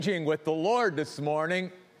With the Lord this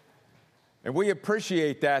morning, and we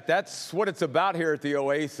appreciate that. That's what it's about here at the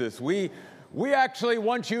Oasis. We actually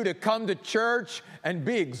want you to come to church and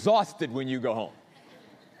be exhausted when you go home.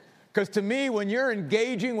 Because to me, when you're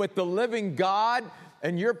engaging with the living God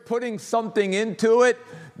and you're putting something into it,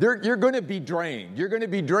 you're going to be drained. You're going to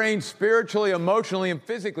be drained spiritually, emotionally, and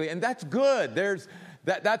physically, and that's good.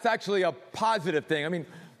 That's actually a positive thing. I mean,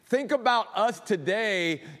 think about us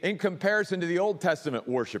today in comparison to the Old Testament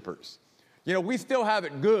worshipers. You know, we still have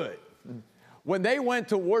it good. When they went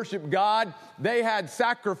to worship God, they had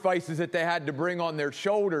sacrifices that they had to bring on their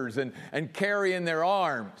shoulders and carry in their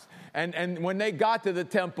arms. And when they got to the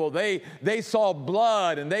temple, they saw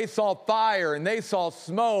blood, and they saw fire, and they saw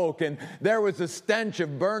smoke, and there was a stench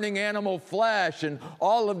of burning animal flesh, and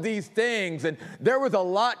all of these things. And there was a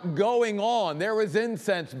lot going on. There was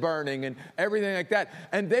incense burning and everything like that.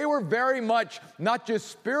 And they were very much not just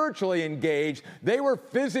spiritually engaged, they were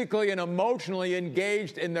physically and emotionally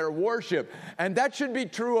engaged in their worship. And that should be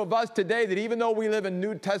true of us today, that even though we live in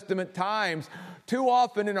New Testament times, too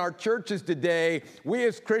often in our churches today, we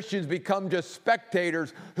as Christians become just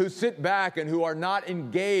spectators who sit back and who are not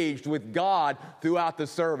engaged with God throughout the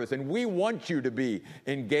service. And we want you to be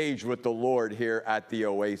engaged with the Lord here at the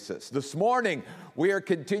Oasis. This morning, we are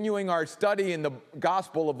continuing our study in the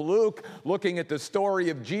Gospel of Luke, looking at the story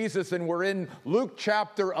of Jesus, and we're in Luke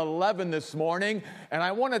chapter 11 this morning. And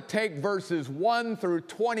I want to take verses 1 through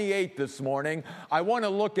 28 this morning. I want to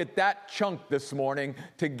look at that chunk this morning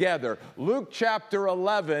together. Luke chapter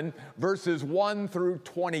 11, verses 1 through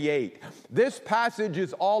 28. This passage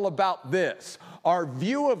is all about this. Our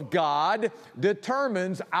view of God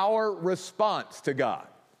determines our response to God.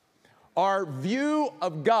 Our view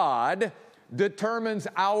of God determines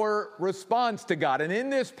our response to God. And in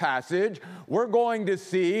this passage, we're going to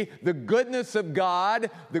see the goodness of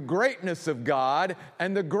God, the greatness of God,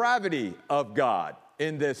 and the gravity of God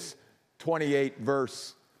in this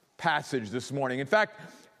 28-verse passage this morning. In fact,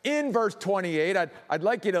 in verse 28, I'd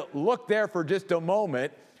like you to look there for just a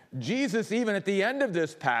moment. Jesus, even at the end of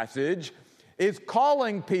this passage, is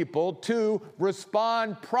calling people to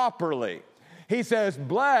respond properly. He says,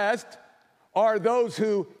 "Blessed are those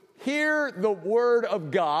who hear the word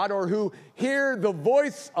of God," or who hear the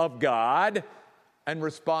voice of God and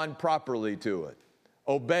respond properly to it.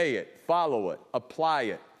 Obey it, follow it, apply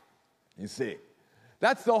it. You see,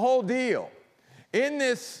 that's the whole deal. In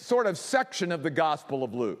this sort of section of the Gospel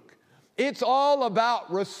of Luke, it's all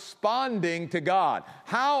about responding to God.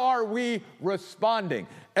 How are we responding?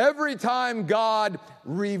 Every time God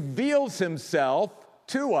reveals himself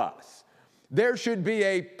to us, there should be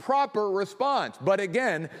a proper response. But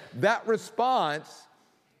again, that response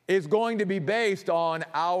is going to be based on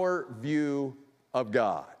our view of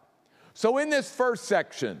God. So in this first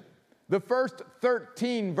section, the first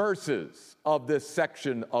 13 verses of this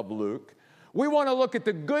section of Luke, we want to look at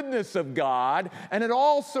the goodness of God, and it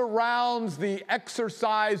all surrounds the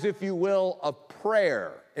exercise, if you will, of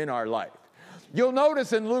prayer in our life. You'll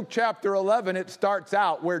notice in Luke chapter 11, it starts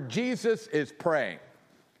out where Jesus is praying.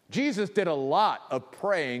 Jesus did a lot of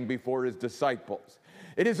praying before his disciples.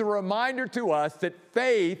 It is a reminder to us that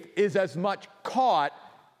faith is as much caught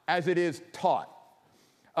as it is taught.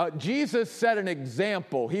 Jesus set an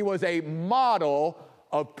example. He was a model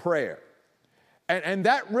of prayer. And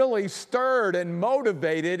that really stirred and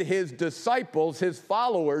motivated his disciples, his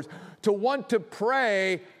followers, to want to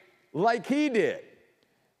pray like he did.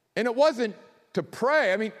 And it wasn't to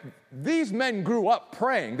pray. I mean, these men grew up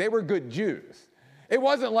praying. They were good Jews. It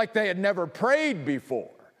wasn't like they had never prayed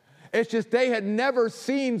before. It's just they had never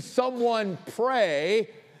seen someone pray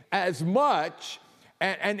as much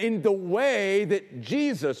and in the way that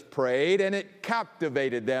Jesus prayed, and it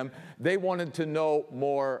captivated them. They wanted to know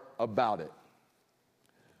more about it.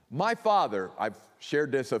 My father, I've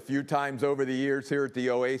shared this a few times over the years here at the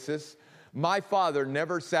Oasis, my father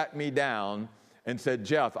never sat me down and said,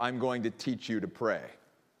 "Jeff, I'm going to teach you to pray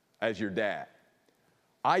as your dad."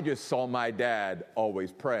 I just saw my dad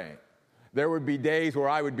always praying. There would be days where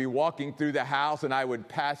I would be walking through the house and I would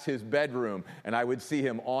pass his bedroom and I would see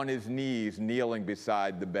him on his knees kneeling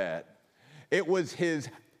beside the bed. It was his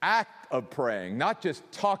act of praying, not just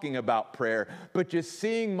talking about prayer, but just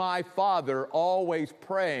seeing my father always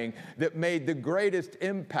praying that made the greatest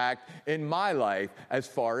impact in my life as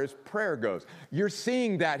far as prayer goes. You're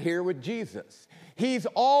seeing that here with Jesus. He's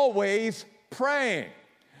always praying.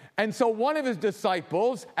 And so one of his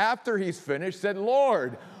disciples, after he's finished, said,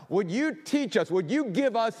 "Lord, would you teach us, would you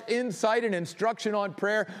give us insight and instruction on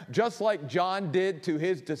prayer just like John did to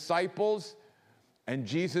his disciples?" And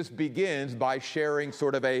Jesus begins by sharing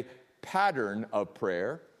sort of a pattern of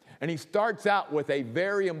prayer. And he starts out with a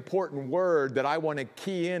very important word that I want to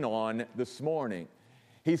key in on this morning.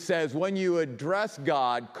 He says, when you address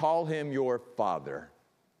God, call him your Father.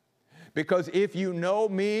 Because if you know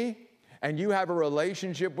me and you have a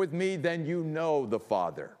relationship with me, then you know the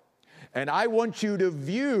Father. And I want you to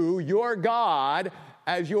view your God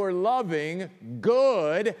as your loving,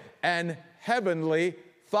 good, and heavenly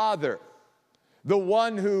Father. The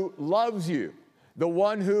one who loves you, the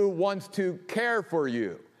one who wants to care for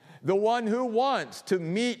you, the one who wants to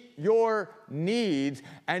meet your needs,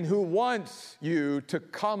 and who wants you to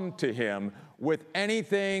come to him with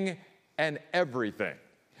anything and everything.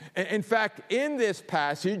 In fact, in this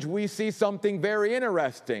passage, we see something very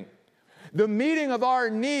interesting. The meeting of our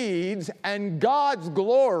needs and God's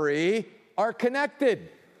glory are connected.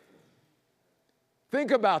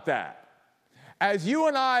 Think about that. As you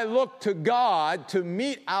and I look to God to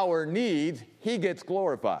meet our needs, he gets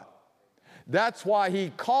glorified. That's why he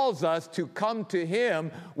calls us to come to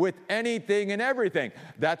him with anything and everything.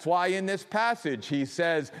 That's why in this passage he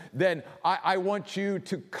says, then I want you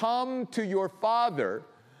to come to your Father.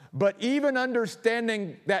 But even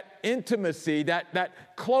understanding that intimacy, that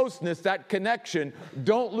closeness, that connection,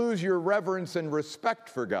 don't lose your reverence and respect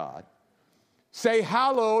for God. Say,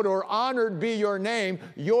 hallowed or honored be your name,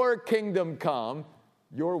 your kingdom come,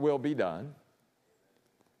 your will be done.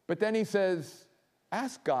 But then he says,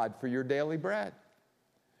 ask God for your daily bread.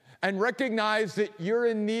 And recognize that you're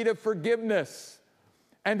in need of forgiveness.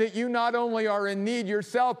 And that you not only are in need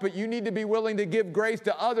yourself, but you need to be willing to give grace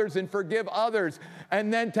to others and forgive others.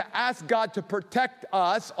 And then to ask God to protect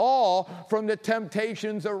us all from the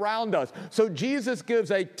temptations around us. So Jesus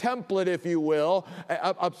gives a template, if you will,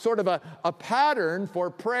 a sort of a pattern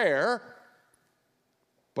for prayer.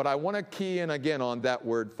 But I want to key in again on that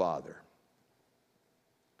word, Father.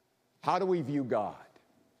 How do we view God?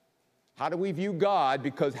 How do we view God?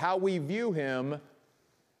 Because how we view him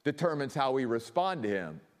determines how we respond to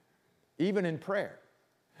him, even in prayer.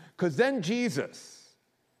 Because then Jesus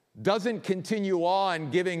doesn't continue on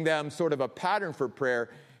giving them sort of a pattern for prayer.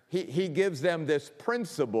 He gives them this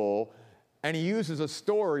principle, and he uses a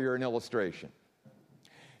story or an illustration.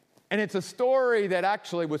 And it's a story that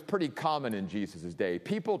actually was pretty common in Jesus' day.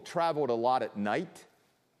 People traveled a lot at night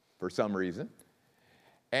for some reason.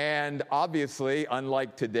 And obviously,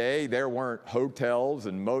 unlike today, there weren't hotels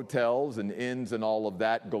and motels and inns and all of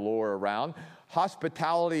that galore around.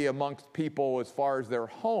 Hospitality amongst people as far as their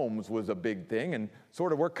homes was a big thing. And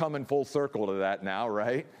sort of we're coming full circle to that now,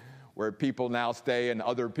 right? Where people now stay in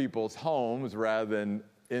other people's homes rather than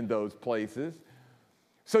in those places.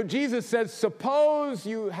 So Jesus says, suppose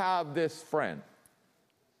you have this friend.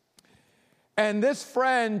 And this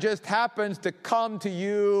friend just happens to come to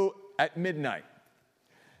you at midnight.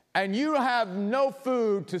 And you have no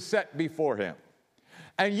food to set before him.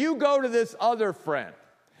 And you go to this other friend,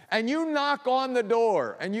 and you knock on the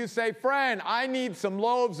door, and you say, friend, I need some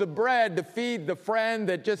loaves of bread to feed the friend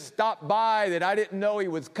that just stopped by, that I didn't know he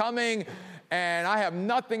was coming, and I have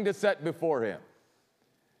nothing to set before him.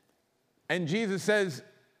 And Jesus says,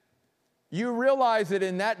 you realize that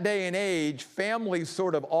in that day and age, families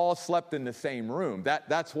sort of all slept in the same room.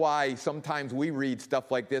 That's why sometimes we read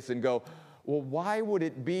stuff like this and go, well, why would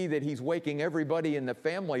it be that he's waking everybody in the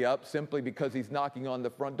family up simply because he's knocking on the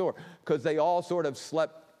front door? Because they all sort of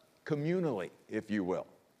slept communally, if you will.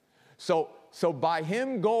 So by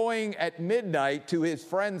him going at midnight to his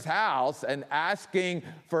friend's house and asking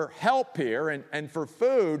for help here and for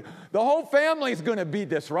food, the whole family's going to be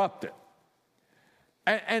disrupted.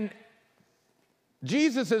 And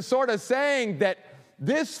Jesus is sort of saying that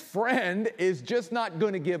this friend is just not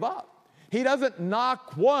going to give up. He doesn't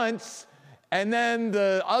knock once and then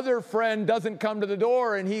the other friend doesn't come to the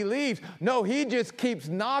door and he leaves. No, he just keeps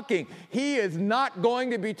knocking. He is not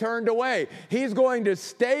going to be turned away. He's going to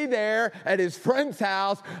stay there at his friend's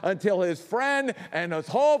house until his friend and his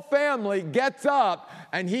whole family gets up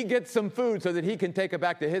and he gets some food so that he can take it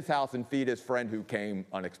back to his house and feed his friend who came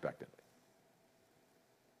unexpectedly.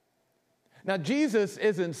 Now, Jesus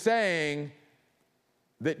isn't saying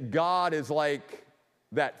that God is like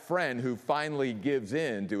that friend who finally gives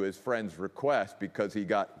in to his friend's request because he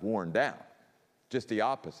got worn down. Just the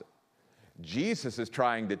opposite. Jesus is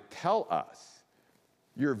trying to tell us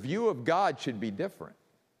your view of God should be different.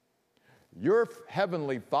 Your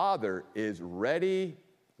heavenly Father is ready,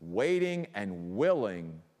 waiting, and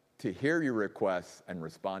willing to hear your requests and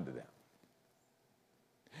respond to them.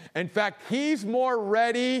 In fact, he's more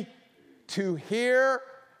ready to hear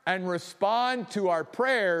and respond to our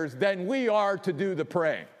prayers than we are to do the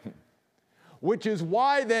praying. Which is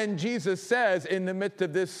why then Jesus says in the midst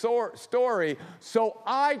of this story, so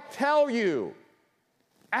I tell you,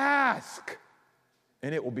 Ask,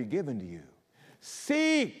 and it will be given to you.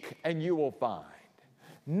 Seek, and you will find.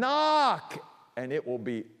 Knock, and it will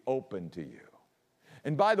be open to you.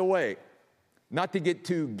 And by the way, not to get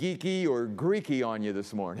too geeky or Greeky on you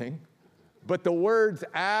this morning, but the words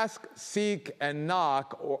ask, seek, and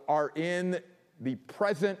knock are in the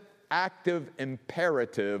present active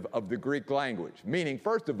imperative of the Greek language. Meaning,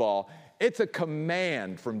 first of all, it's a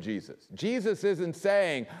command from Jesus. Jesus isn't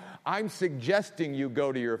saying, I'm suggesting you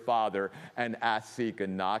go to your Father and ask, seek,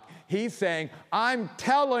 and knock. He's saying, I'm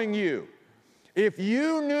telling you, if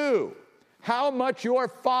you knew how much your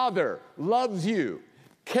Father loves you,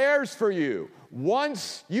 cares for you,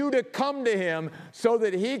 wants you to come to him so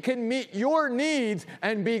that he can meet your needs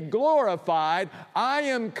and be glorified, I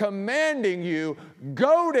am commanding you,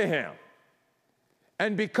 go to him.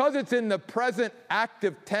 And because it's in the present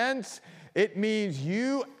active tense, it means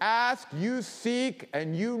you ask, you seek,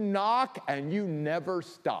 and you knock, and you never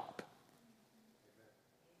stop.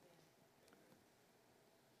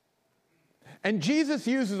 And Jesus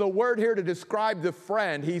uses a word here to describe the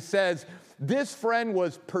friend. He says, this friend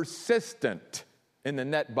was persistent. In the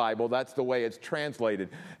Net Bible, that's the way it's translated.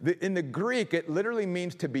 In the Greek, it literally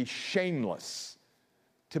means to be shameless,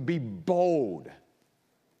 to be bold,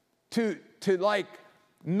 to like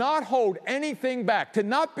not hold anything back, to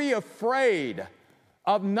not be afraid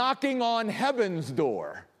of knocking on heaven's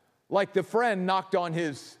door, like the friend knocked on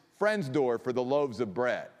his friend's door for the loaves of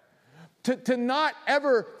bread. To not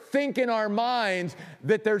ever think in our minds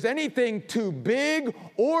that there's anything too big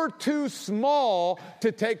or too small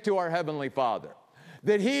to take to our Heavenly Father.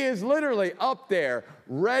 That he is literally up there,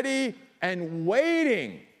 ready and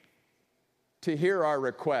waiting to hear our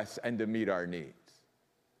requests and to meet our needs.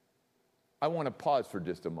 I want to pause for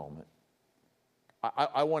just a moment.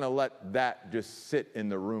 I want to let that just sit in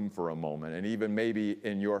the room for a moment, and even maybe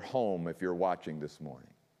in your home if you're watching this morning.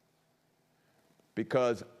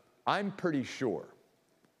 Because I'm pretty sure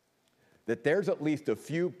that there's at least a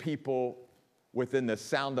few people within the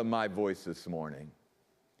sound of my voice this morning.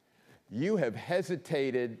 You have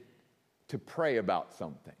hesitated to pray about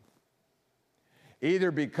something.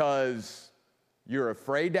 Either because you're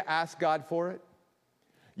afraid to ask God for it,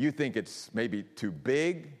 you think it's maybe too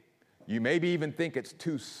big, you maybe even think it's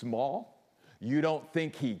too small, you don't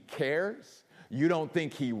think he cares, you don't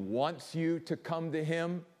think he wants you to come to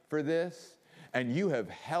him for this, and you have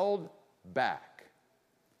held back.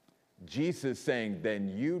 Jesus is saying, then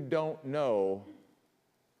you don't know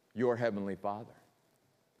your Heavenly Father.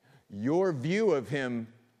 Your view of him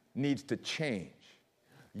needs to change.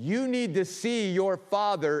 You need to see your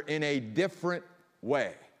Father in a different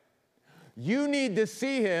way. You need to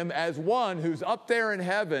see him as one who's up there in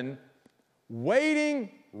heaven, waiting,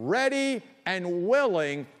 ready, and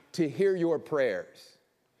willing to hear your prayers.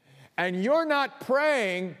 And you're not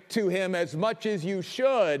praying to him as much as you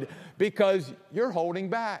should because you're holding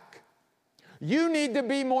back. You need to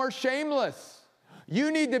be more shameless.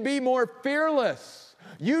 You need to be more fearless.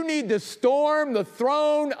 You need to storm the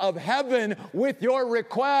throne of heaven with your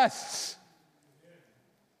requests.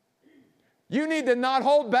 You need to not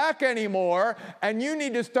hold back anymore, and you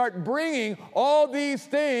need to start bringing all these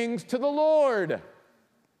things to the Lord.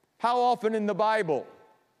 How often in the Bible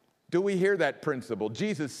do we hear that principle?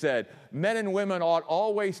 Jesus said, men and women ought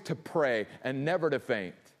always to pray and never to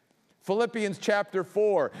faint. Philippians chapter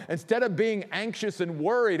 4, instead of being anxious and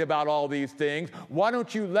worried about all these things, why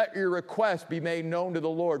don't you let your requests be made known to the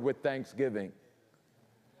Lord with thanksgiving?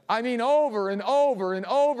 I mean, over and over and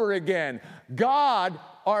over again, God,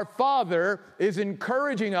 our Father, is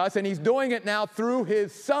encouraging us, and he's doing it now through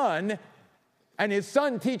his Son, and his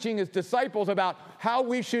Son teaching his disciples about how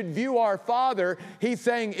we should view our Father. He's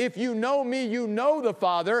saying, if you know me, you know the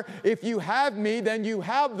Father. If you have me, then you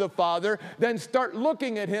have the Father. Then start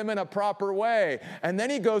looking at him in a proper way. And then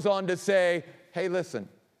he goes on to say, hey, listen,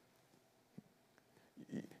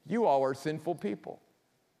 you all are sinful people.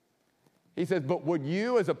 He says, but would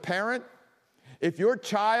you as a parent, if your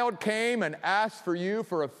child came and asked for you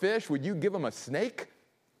for a fish, would you give him a snake?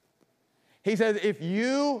 He says, if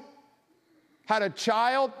you had a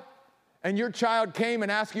child and your child came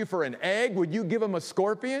and asked you for an egg, would you give him a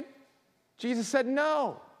scorpion? Jesus said,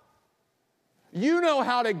 no. You know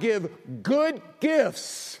how to give good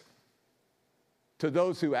gifts to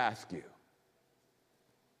those who ask you,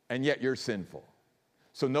 and yet you're sinful.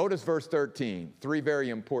 So notice verse 13, three very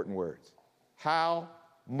important words. How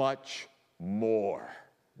much more?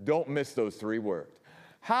 Don't miss those three words.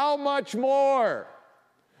 How much more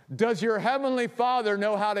does your Heavenly Father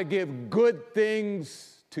know how to give good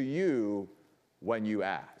things to you when you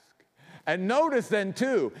ask? And notice then,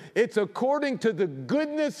 too, it's according to the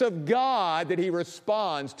goodness of God that he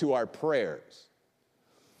responds to our prayers.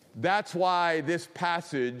 That's why this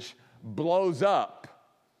passage blows up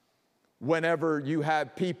whenever you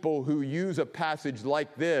have people who use a passage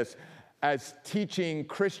like this as teaching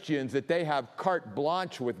Christians that they have carte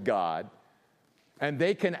blanche with God and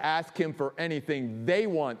they can ask him for anything they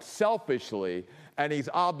want selfishly, and he's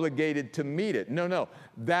obligated to meet it. No.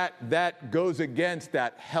 That goes against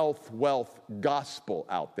that health, wealth gospel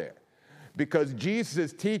out there. Because Jesus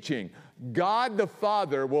is teaching, God the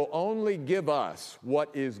Father will only give us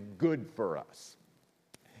what is good for us.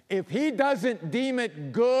 If he doesn't deem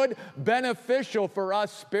it good, beneficial for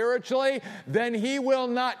us spiritually, then he will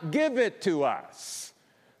not give it to us.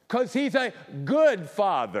 Because he's a good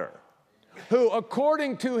Father who,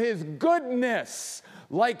 according to his goodness,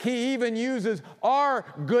 like he even uses our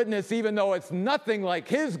goodness, even though it's nothing like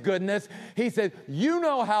his goodness, he says, you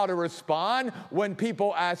know how to respond when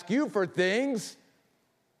people ask you for things.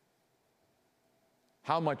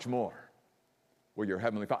 How much more will your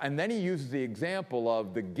heavenly Father? And then he uses the example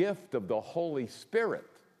of the gift of the Holy Spirit,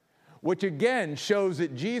 which again shows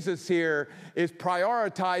that Jesus here is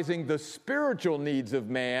prioritizing the spiritual needs of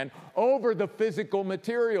man over the physical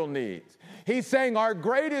material needs. He's saying our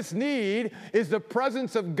greatest need is the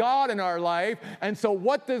presence of God in our life. And so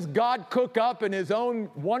what does God cook up in his own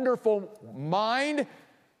wonderful mind?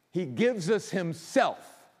 He gives us himself.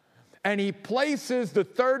 And he places the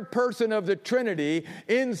third person of the Trinity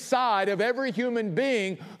inside of every human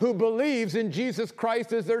being who believes in Jesus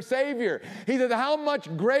Christ as their Savior. He says, how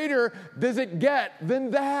much greater does it get than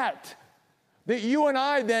that? That you and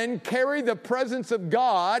I then carry the presence of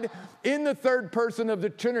God in the third person of the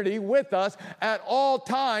Trinity with us at all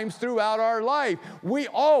times throughout our life. We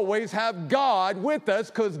always have God with us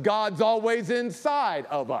because God's always inside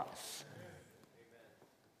of us.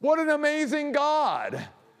 What an amazing God.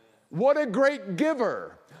 What a great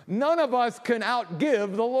giver. None of us can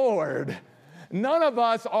outgive the Lord. None of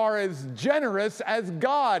us are as generous as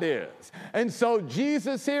God is. And so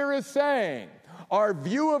Jesus here is saying, our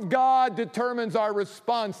view of God determines our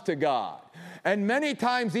response to God. And many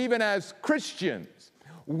times, even as Christians,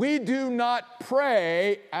 we do not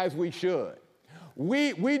pray as we should.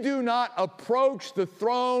 We do not approach the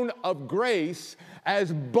throne of grace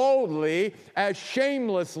as boldly, as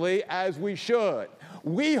shamelessly as we should.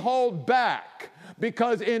 We hold back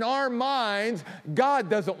because in our minds, God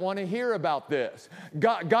doesn't want to hear about this.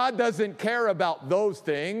 God doesn't care about those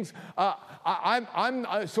things.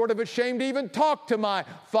 I'm sort of ashamed to even talk to my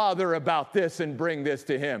Father about this and bring this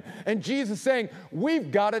to him. And Jesus is saying, we've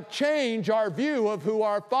got to change our view of who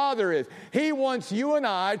our Father is. He wants you and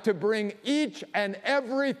I to bring each and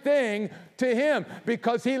everything to him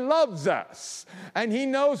because he loves us and he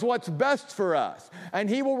knows what's best for us, and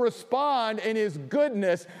he will respond in his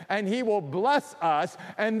goodness and he will bless us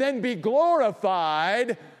and then be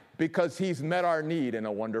glorified because he's met our need in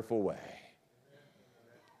a wonderful way.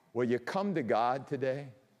 Will you come to God today?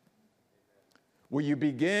 Will you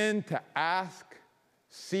begin to ask,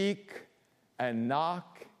 seek, and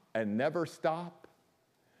knock and never stop?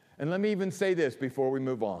 And let me even say this before we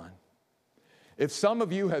move on. If some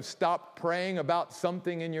of you have stopped praying about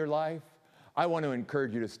something in your life, I want to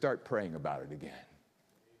encourage you to start praying about it again.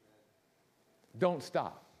 Don't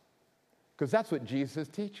stop. Because that's what Jesus is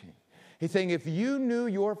teaching. He's saying if you knew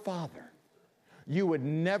your Father, you would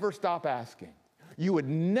never stop asking. You would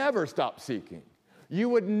never stop seeking. You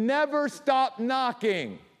would never stop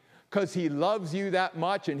knocking because he loves you that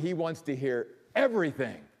much and he wants to hear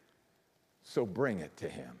everything. So bring it to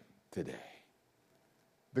him today.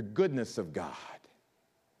 The goodness of God.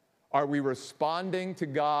 Are we responding to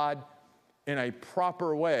God in a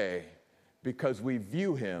proper way because we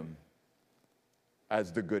view him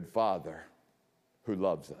as the good Father who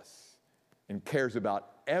loves us and cares about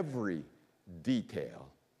every detail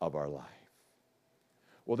of our life?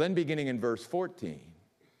 Well, then beginning in verse 14,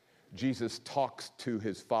 Jesus talks to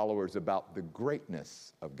his followers about the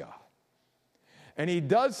greatness of God. And he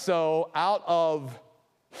does so out of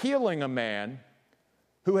healing a man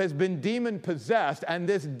who has been demon-possessed, and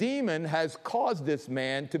this demon has caused this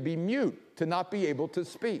man to be mute, to not be able to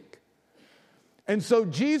speak. And so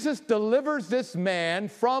Jesus delivers this man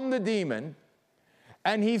from the demon,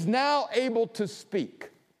 and he's now able to speak.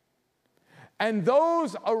 And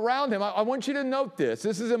those around him, I want you to note this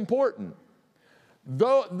is important.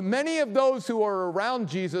 Though many of those who are around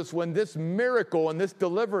Jesus when this miracle and this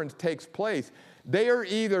deliverance takes place, they are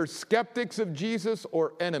either skeptics of Jesus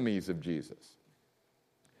or enemies of Jesus.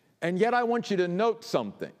 And yet I want you to note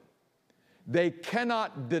something. They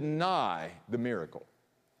cannot deny the miracle.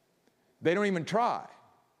 They don't even try.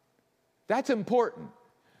 That's important.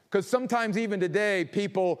 Because sometimes even today,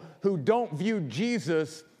 people who don't view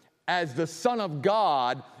Jesus as the Son of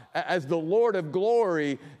God, as the Lord of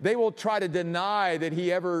glory, they will try to deny that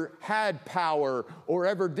he ever had power or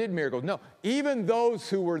ever did miracles. No, even those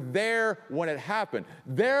who were there when it happened,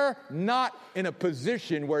 they're not in a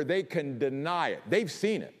position where they can deny it. They've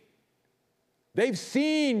seen it. They've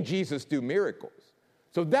seen Jesus do miracles.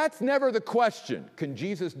 So that's never the question. Can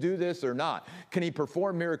Jesus do this or not? Can he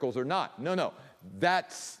perform miracles or not? No.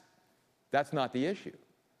 That's not the issue.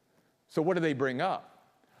 So what do they bring up?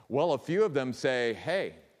 Well, a few of them say,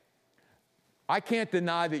 hey, I can't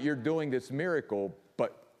deny that you're doing this miracle,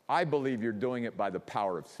 but I believe you're doing it by the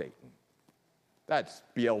power of Satan. That's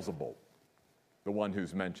Beelzebul, the one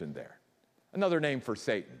who's mentioned there. Another name for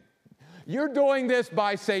Satan. You're doing this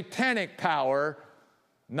by satanic power,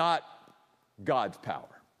 not God's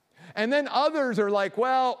power. And then others are like,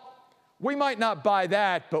 well, we might not buy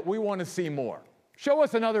that, but we want to see more. Show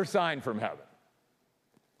us another sign from heaven.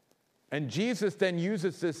 And Jesus then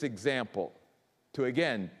uses this example to,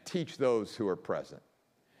 again, teach those who are present.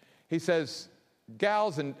 He says,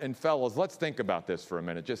 gals and fellas, let's think about this for a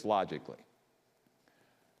minute, just logically.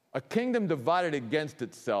 A kingdom divided against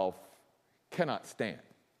itself cannot stand.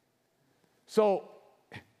 So,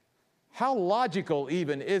 how logical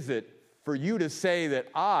even is it for you to say that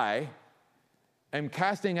I am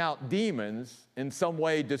casting out demons, in some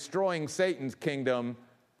way destroying Satan's kingdom?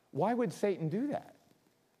 Why would Satan do that?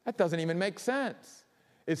 That doesn't even make sense.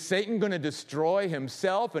 Is Satan going to destroy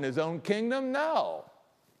himself and his own kingdom? No.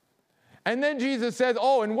 And then Jesus says,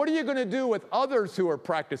 oh, and what are you going to do with others who are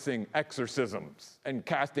practicing exorcisms and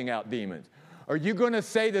casting out demons? Are you going to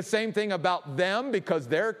say the same thing about them because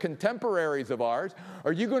they're contemporaries of ours?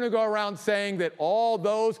 Are you going to go around saying that all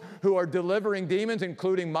those who are delivering demons,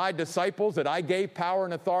 including my disciples, that I gave power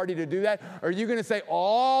and authority to do that, are you going to say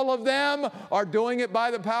all of them are doing it by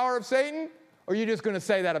the power of Satan? Or are you just going to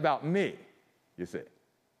say that about me, you see?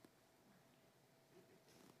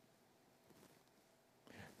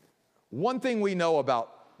 One thing we know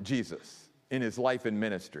about Jesus in his life and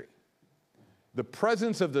ministry, the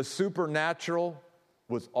presence of the supernatural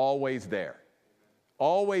was always there,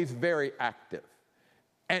 always very active.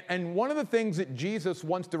 And one of the things that Jesus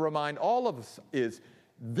wants to remind all of us is,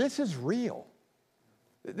 this is real.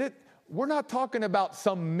 We're not talking about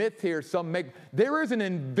some myth here, there is an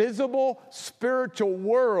invisible spiritual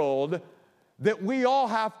world that we all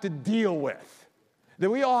have to deal with, that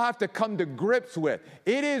we all have to come to grips with.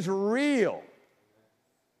 It is real,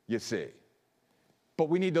 you see. But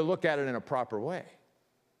we need to look at it in a proper way.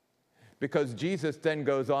 Because Jesus then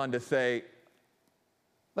goes on to say,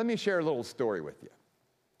 let me share a little story with you.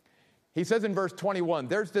 He says in verse 21,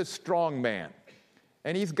 there's this strong man,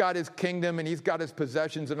 and he's got his kingdom, and he's got his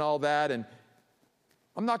possessions and all that, and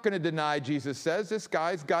I'm not going to deny, Jesus says, this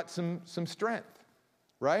guy's got some strength,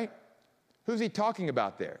 right? Who's he talking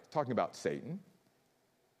about there? Talking about Satan.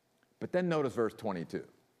 But then notice verse 22.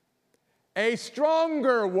 A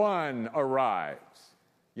stronger one arrives.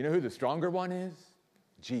 You know who the stronger one is?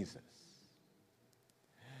 Jesus.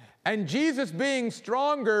 And Jesus, being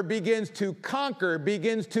stronger, begins to conquer,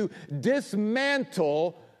 begins to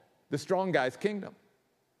dismantle the strong guy's kingdom.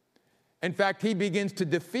 In fact, he begins to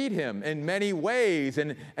defeat him in many ways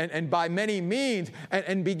and by many means,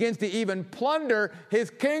 and begins to even plunder his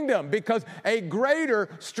kingdom because a greater,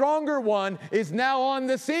 stronger one is now on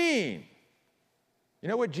the scene. You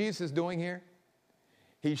know what Jesus is doing here?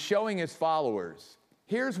 He's showing his followers,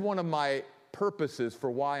 here's one of my purposes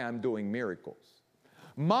for why I'm doing miracles.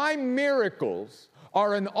 My miracles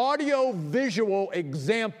are an audio-visual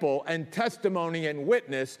example and testimony and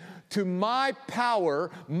witness to my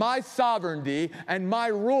power, my sovereignty, and my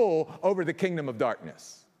rule over the kingdom of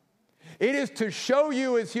darkness. It is to show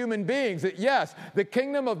you as human beings that, yes, the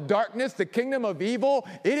kingdom of darkness, the kingdom of evil,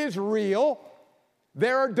 it is real.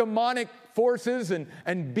 There are demonic forces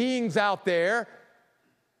and beings out there,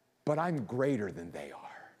 but I'm greater than they are.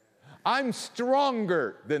 I'm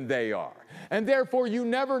stronger than they are. And therefore, you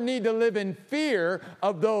never need to live in fear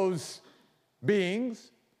of those beings.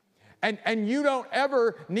 And you don't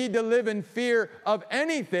ever need to live in fear of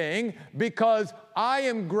anything because I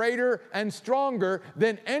am greater and stronger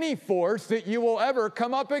than any force that you will ever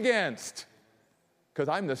come up against. Because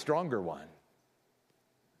I'm the stronger one.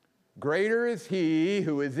 Greater is he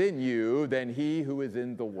who is in you than he who is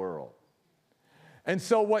in the world. And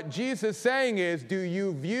so what Jesus is saying is, do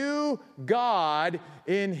you view God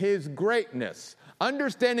in his greatness?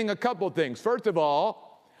 Understanding a couple things. First of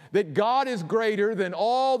all, that God is greater than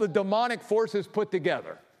all the demonic forces put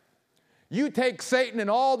together. You take Satan and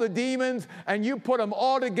all the demons and you put them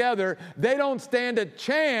all together, they don't stand a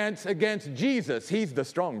chance against Jesus. He's the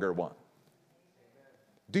stronger one.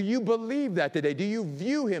 Do you believe that today? Do you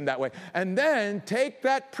view him that way? And then take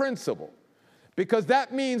that principle, because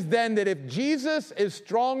that means then that if Jesus is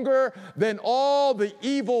stronger than all the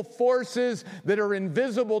evil forces that are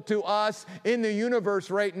invisible to us in the universe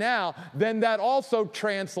right now, then that also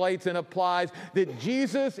translates and applies that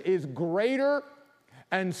Jesus is greater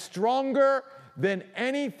and stronger than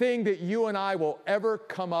anything that you and I will ever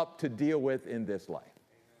come up to deal with in this life.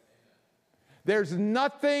 There's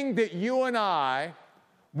nothing that you and I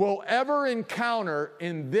will ever encounter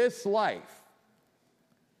in this life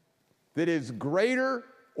that is greater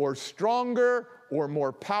or stronger or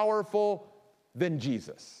more powerful than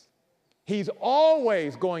Jesus. He's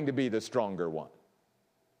always going to be the stronger one.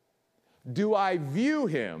 Do I view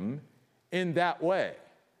him in that way?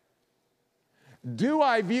 Do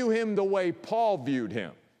I view him the way Paul viewed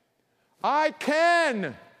him? I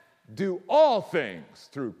can do all things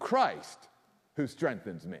through Christ who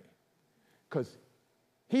strengthens me. Because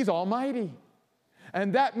he's almighty.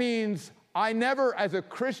 And that means I never, as a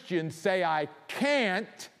Christian, say I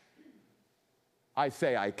can't. I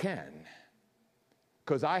say I can.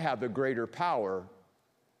 Because I have the greater power,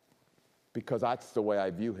 because that's the way I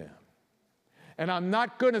view him. And I'm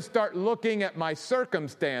not going to start looking at my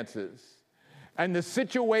circumstances and the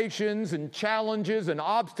situations and challenges and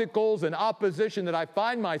obstacles and opposition that I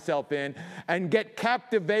find myself in and get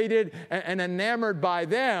captivated and enamored by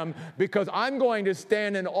them, because I'm going to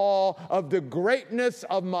stand in awe of the greatness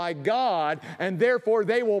of my God, and therefore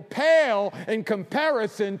they will pale in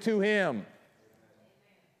comparison to him.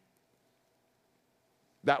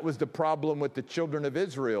 That was the problem with the children of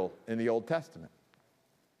Israel in the Old Testament.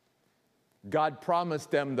 God promised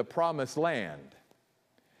them the promised land.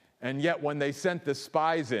 And yet when they sent the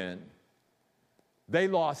spies in, they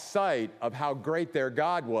lost sight of how great their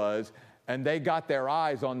God was, and they got their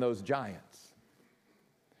eyes on those giants.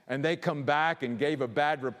 And they come back and gave a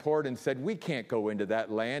bad report and said, we can't go into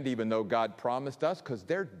that land even though God promised us, because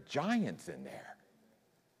there are giants in there.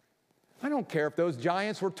 I don't care if those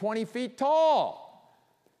giants were 20 feet tall.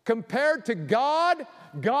 Compared to God,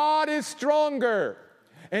 God is stronger.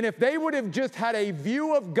 And if they would have just had a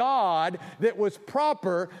view of God that was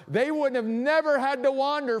proper, they wouldn't have never had to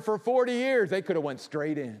wander for 40 years. They could have went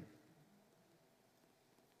straight in.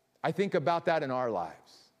 I think about that in our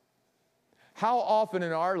lives. How often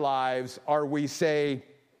in our lives are we, say,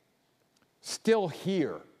 still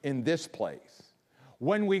here in this place,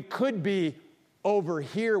 when we could be over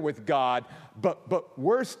here with God, but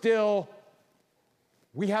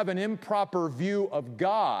we have an improper view of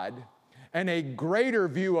God and a greater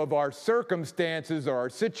view of our circumstances or our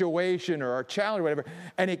situation or our challenge or whatever,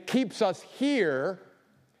 and it keeps us here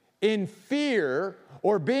in fear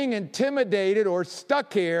or being intimidated or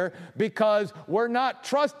stuck here because we're not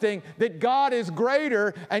trusting that God is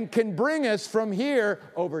greater and can bring us from here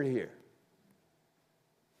over here.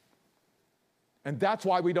 And that's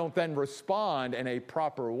why we don't then respond in a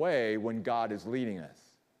proper way when God is leading us.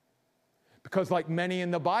 Because like many in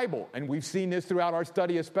the Bible, and we've seen this throughout our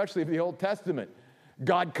study, especially of the Old Testament,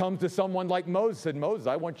 God comes to someone like Moses and said, Moses,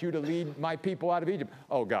 I want you to lead my people out of Egypt.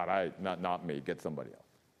 Oh, God, not me. Get somebody else.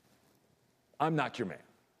 I'm not your man.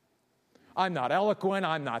 I'm not eloquent.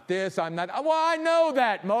 I'm not this. I'm not. Well, I know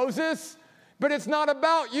that, Moses, but it's not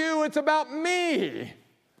about you. It's about me.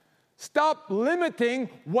 Stop limiting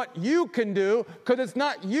what you can do, because it's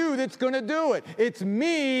not you that's going to do it. It's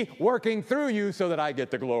me working through you so that I get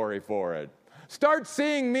the glory for it. Start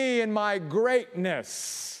seeing me in my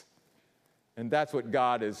greatness. And that's what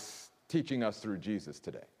God is teaching us through Jesus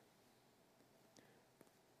today.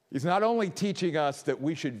 He's not only teaching us that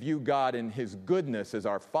we should view God in his goodness as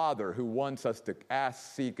our Father who wants us to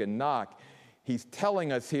ask, seek, and knock. He's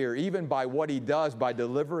telling us here, even by what he does, by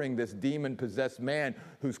delivering this demon-possessed man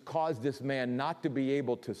who's caused this man not to be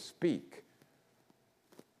able to speak,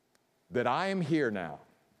 that I am here now.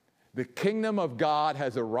 The kingdom of God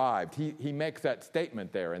has arrived. He makes that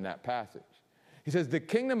statement there in that passage. He says,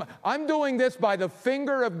 I'm doing this by the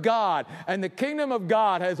finger of God, and the kingdom of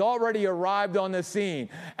God has already arrived on the scene.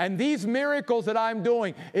 And these miracles that I'm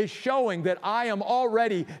doing is showing that I am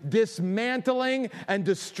already dismantling and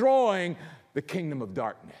destroying the kingdom of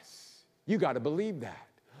darkness. You got to believe that.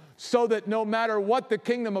 so that no matter what the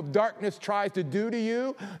kingdom of darkness tries to do to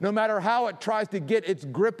you, no matter how it tries to get its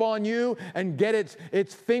grip on you and get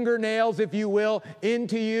its fingernails, if you will,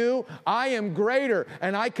 into you, I am greater,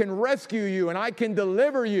 and I can rescue you, and I can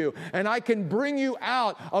deliver you, and I can bring you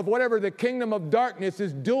out of whatever the kingdom of darkness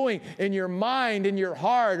is doing in your mind, in your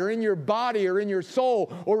heart, or in your body, or in your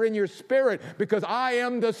soul, or in your spirit, because I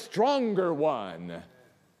am the stronger one.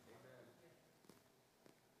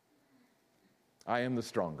 I am the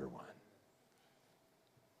stronger one.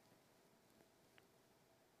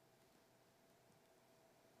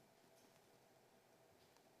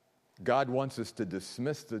 God wants us to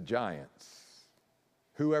dismiss the giants,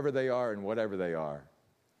 whoever they are and whatever they are,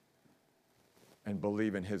 and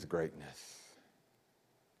believe in His greatness.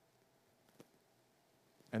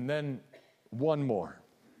 And then one more.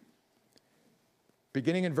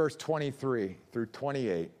 Beginning in verse 23 through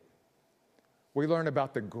 28, we learn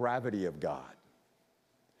about the gravity of God.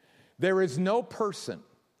 There is no person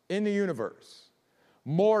in the universe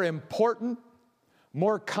more important,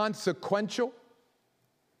 more consequential,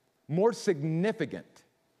 more significant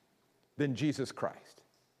than Jesus Christ.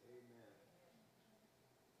 Amen.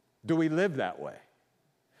 Do we live that way?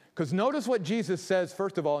 Because notice what Jesus says,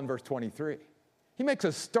 first of all, in verse 23. He makes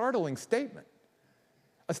a startling statement,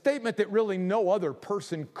 a statement that really no other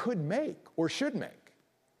person could make or should make.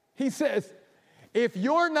 He says, if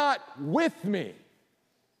you're not with me,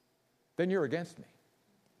 then you're against me.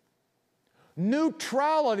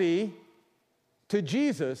 Neutrality to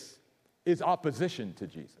Jesus is opposition to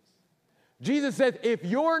Jesus. Jesus said, if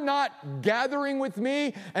you're not gathering with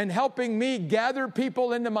me and helping me gather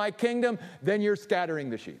people into my kingdom, then you're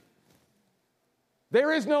scattering the sheep.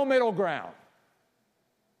 There is no middle ground.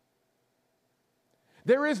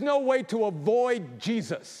 There is no way to avoid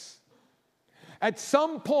Jesus. At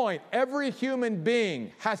some point, every human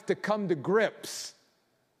being has to come to grips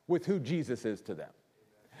with who Jesus is to them.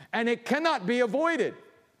 And it cannot be avoided.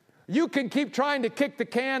 You can keep trying to kick the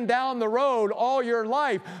can down the road all your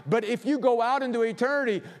life, but if you go out into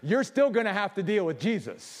eternity, you're still going to have to deal with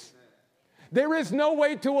Jesus. There is no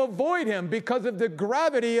way to avoid Him because of the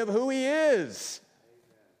gravity of who He is.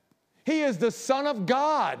 He is the Son of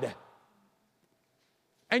God.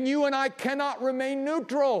 And you and I cannot remain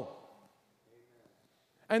neutral.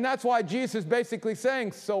 And that's why Jesus is basically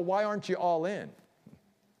saying, so why aren't you all in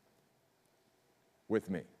with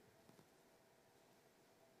me?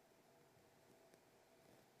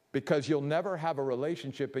 Because you'll never have a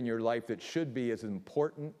relationship in your life that should be as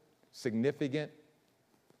important, significant,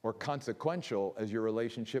 or consequential as your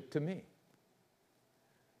relationship to me.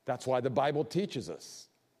 That's why the Bible teaches us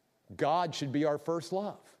God should be our first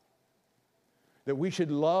love. That we should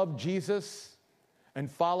love Jesus and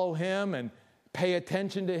follow Him and pay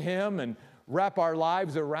attention to Him and wrap our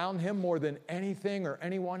lives around Him more than anything or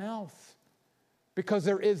anyone else. Because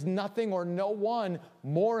there is nothing or no one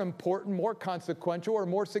more important, more consequential, or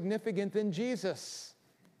more significant than Jesus.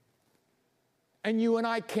 And you and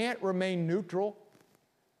I can't remain neutral.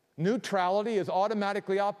 Neutrality is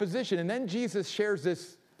automatically opposition. And then Jesus shares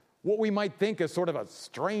this, what we might think is sort of a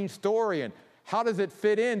strange story. And how does it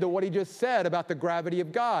fit into what He just said about the gravity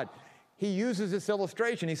of God? He uses this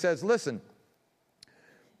illustration. He says, listen,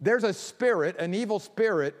 there's a spirit, an evil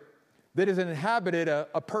spirit, that has inhabited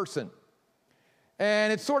a person.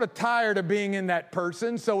 And it's sort of tired of being in that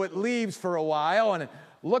person, so it leaves for a while and it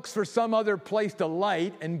looks for some other place to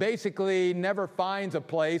light and basically never finds a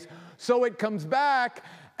place. So it comes back,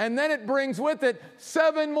 and then it brings with it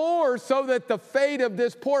 7 more, so that the fate of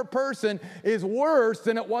this poor person is worse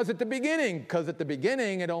than it was at the beginning. Because at the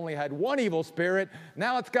beginning, it only had 1 evil spirit.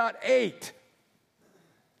 Now it's got 8.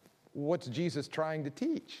 What's Jesus trying to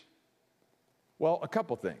teach? Well, a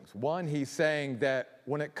couple things. One, He's saying that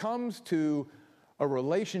when it comes to a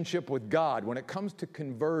relationship with God, when it comes to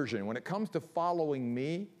conversion, when it comes to following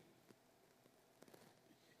me,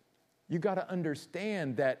 you got to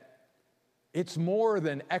understand that it's more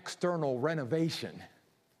than external renovation.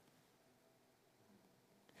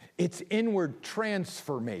 It's inward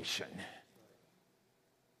transformation.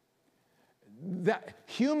 That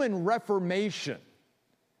human reformation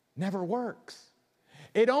never works.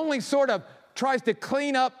 It only sort of tries to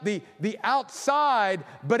clean up the outside,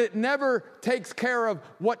 but it never takes care of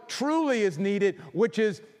what truly is needed, which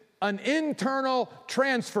is an internal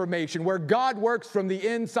transformation where God works from the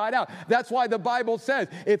inside out. That's why the Bible says,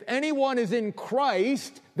 if anyone is in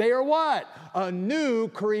Christ, they are what? A new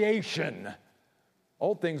creation.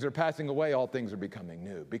 Old things are passing away, all things are becoming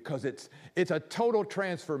new, because it's a total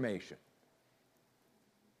transformation.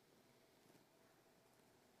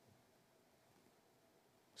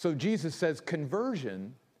 So Jesus says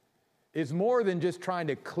conversion is more than just trying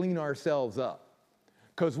to clean ourselves up.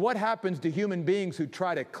 Because what happens to human beings who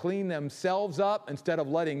try to clean themselves up instead of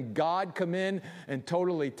letting God come in and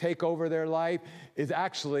totally take over their life is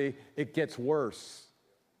actually, it gets worse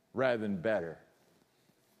rather than better.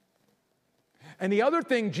 And the other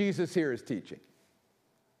thing Jesus here is teaching,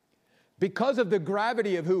 because of the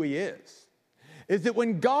gravity of who he is that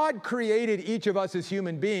when God created each of us as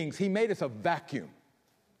human beings, he made us a vacuum.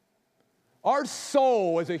 Our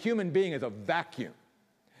soul as a human being is a vacuum.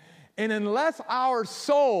 And unless our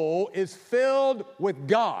soul is filled with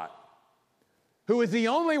God, who is the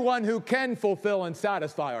only one who can fulfill and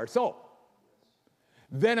satisfy our soul,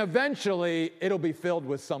 then eventually it'll be filled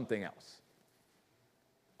with something else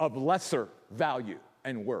of lesser value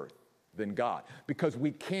and worth than God, because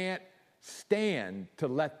we can't stand to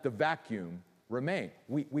let the vacuum remain.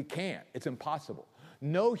 We can't. It's impossible.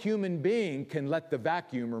 No human being can let the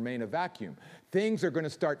vacuum remain a vacuum. Things are going to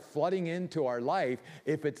start flooding into our life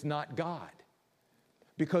if it's not God.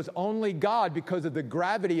 Because only God, because of the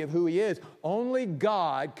gravity of who he is, only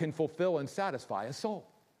God can fulfill and satisfy a soul.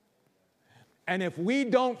 And if we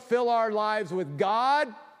don't fill our lives with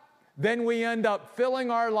God, then we end up filling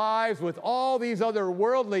our lives with all these other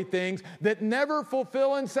worldly things that never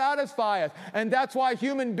fulfill and satisfy us. And that's why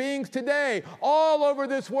human beings today, all over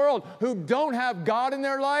this world, who don't have God in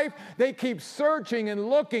their life, they keep searching and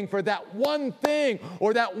looking for that one thing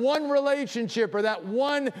or that one relationship or that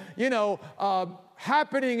one,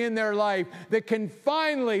 happening in their life that can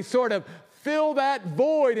finally sort of fill that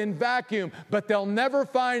void and vacuum, but they'll never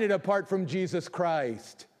find it apart from Jesus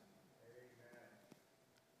Christ.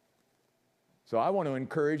 So I want to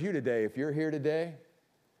encourage you today, if you're here today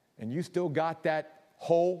and you still got that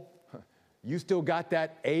hole, you still got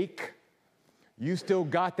that ache, you still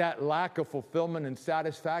got that lack of fulfillment and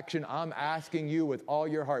satisfaction, I'm asking you with all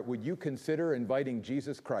your heart, would you consider inviting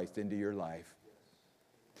Jesus Christ into your life?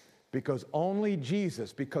 Because only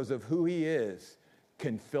Jesus, because of who he is,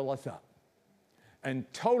 can fill us up and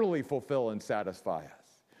totally fulfill and satisfy us.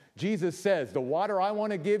 Jesus says, the water I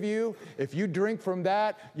want to give you, if you drink from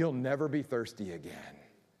that, you'll never be thirsty again.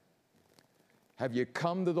 Have you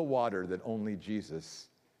come to the water that only Jesus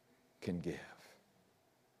can give?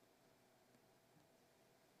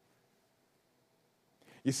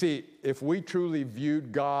 You see, if we truly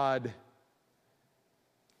viewed God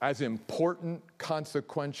as important,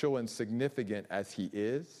 consequential, and significant as he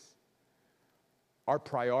is, our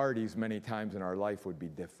priorities many times in our life would be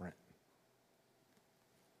different.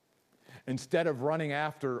 Instead of running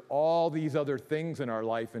after all these other things in our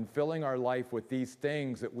life and filling our life with these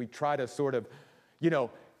things that we try to sort of,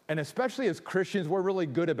 and especially as Christians, we're really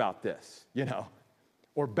good about this,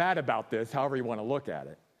 or bad about this, however you want to look at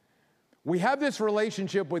it. We have this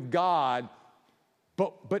relationship with God,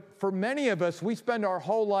 but for many of us, we spend our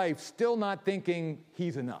whole life still not thinking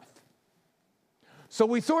he's enough. So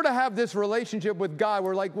we sort of have this relationship with God.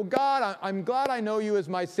 We're like, well, God, I'm glad I know you as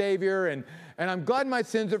my Savior, and I'm glad my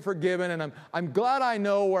sins are forgiven, and I'm glad I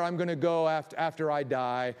know where I'm going to go after I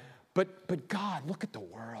die. But God, look at the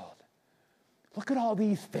world. Look at all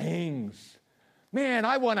these things. Man,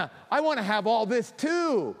 I want to have all this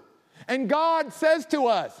too. And God says to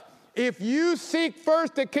us, if you seek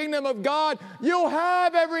first the kingdom of God, you'll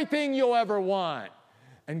have everything you'll ever want.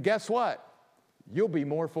 And guess what? You'll be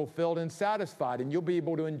more fulfilled and satisfied, and you'll be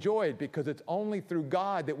able to enjoy it, because it's only through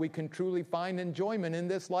God that we can truly find enjoyment in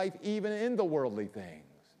this life, even in the worldly things.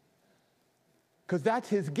 Because that's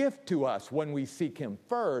his gift to us when we seek him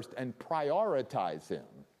first and prioritize him.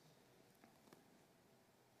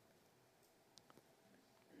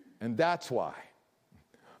 And that's why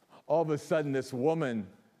all of a sudden this woman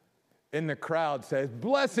in the crowd says,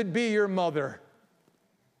 "Blessed be your mother."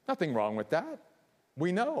 Nothing wrong with that.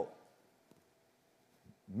 We know.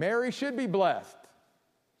 Mary should be blessed.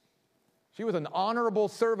 She was an honorable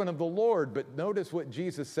servant of the Lord, but notice what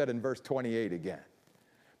Jesus said in verse 28 again.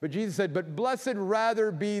 But Jesus said, "But blessed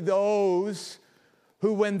rather be those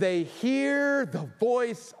who, when they hear the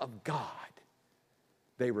voice of God,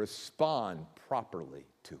 they respond properly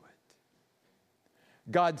to it."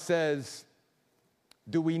 God says,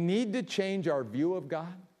 do we need to change our view of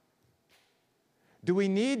God? Do we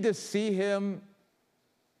need to see him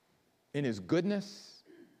in his goodness,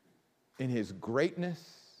 in his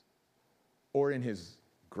greatness, or in his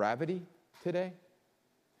gravity today?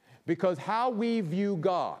 Because how we view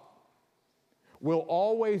God will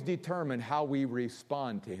always determine how we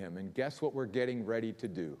respond to him. And guess what we're getting ready to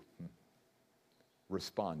do?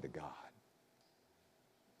 Respond to God.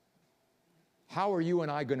 How are you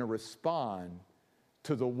and I going to respond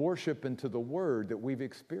to the worship and to the word that we've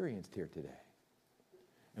experienced here today?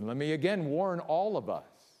 And let me again warn all of us,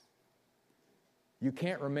 you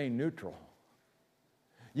can't remain neutral.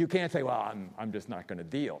 You can't say, well, I'm just not going to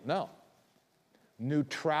deal. No.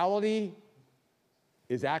 Neutrality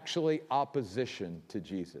is actually opposition to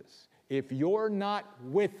Jesus. If you're not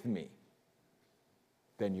with me,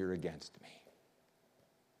 then you're against me.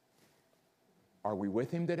 Are we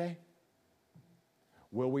with him today?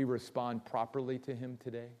 Will we respond properly to him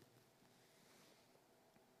today?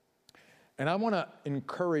 And I want to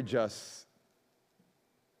encourage us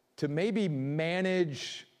to maybe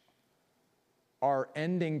manage our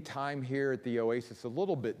ending time here at the Oasis a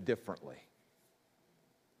little bit differently.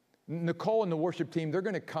 Nicole and the worship team, they're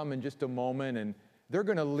going to come in just a moment, and they're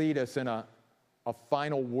going to lead us in a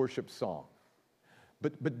final worship song.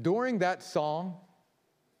 But during that song,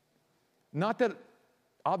 not that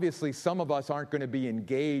obviously some of us aren't going to be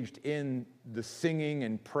engaged in the singing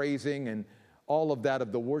and praising and all of that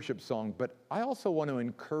of the worship song, but I also want to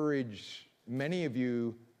encourage many of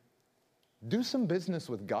you, do some business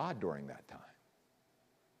with God during that time.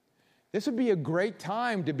 This would be a great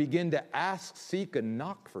time to begin to ask, seek, and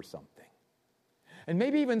knock for something. And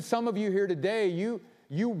maybe even some of you here today, you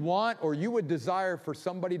want or you would desire for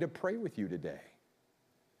somebody to pray with you today.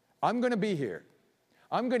 I'm going to be here.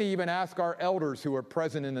 I'm going to even ask our elders who are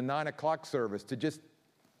present in the 9 o'clock service to just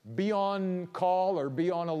be on call or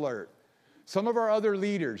be on alert. Some of our other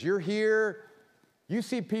leaders, you're here, you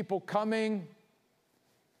see people coming,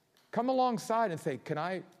 come alongside and say, can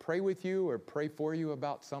I pray with you or pray for you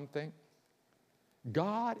about something?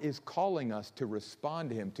 God is calling us to respond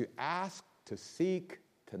to him, to ask, to seek,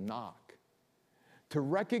 to knock, to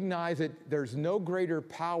recognize that there's no greater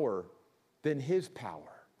power than his power.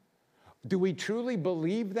 Do we truly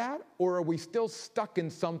believe that, or are we still stuck in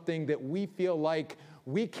something that we feel like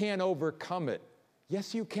we can't overcome it?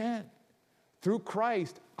 Yes, you can. Through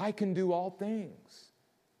Christ, I can do all things.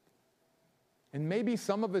 And maybe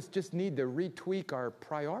some of us just need to retweak our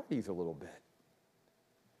priorities a little bit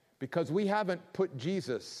because we haven't put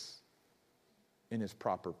Jesus in his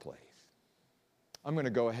proper place. I'm going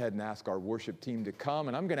to go ahead and ask our worship team to come,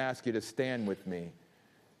 and I'm going to ask you to stand with me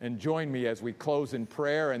and join me as we close in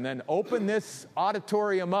prayer and then open this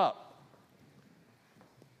auditorium up.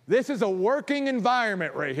 This is a working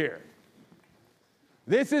environment right here.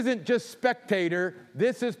 This isn't just spectator,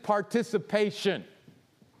 this is participation.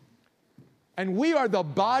 And we are the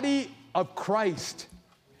body of Christ.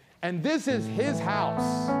 And this is his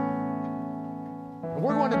house. And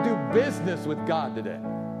we're going to do business with God today.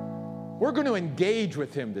 We're going to engage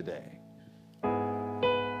with him today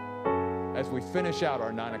as we finish out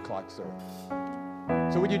our 9 o'clock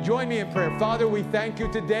service. So would you join me in prayer? Father, we thank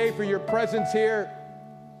you today for your presence here.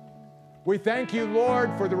 We thank you,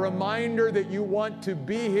 Lord, for the reminder that you want to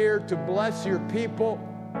be here to bless your people.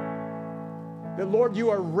 That, Lord,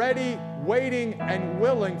 you are ready, waiting, and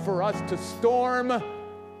willing for us to storm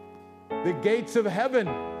the gates of heaven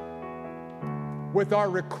with our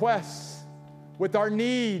requests, with our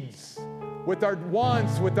needs, with our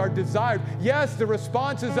wants, with our desires. Yes, the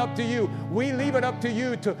response is up to you. We leave it up to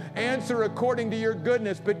you to answer according to your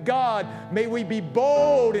goodness. But God, may we be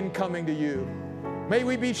bold in coming to you. May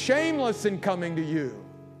we be shameless in coming to you.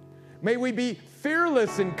 May we be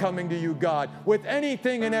fearless in coming to you, God, with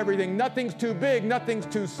anything and everything. Nothing's too big, nothing's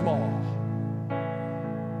too small.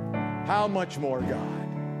 How much more,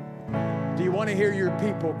 God, do you want to hear your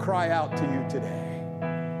people cry out to you today?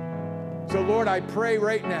 So, Lord, I pray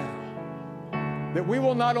right now that we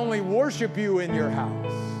will not only worship you in your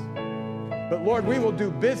house, but, Lord, we will do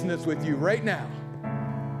business with you right now.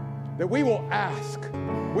 That we will ask,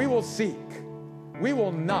 we will seek, we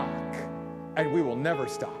will knock, and we will never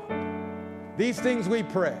stop. These things we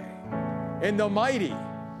pray in the mighty,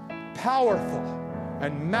 powerful,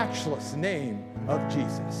 and matchless name of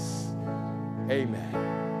Jesus. Amen.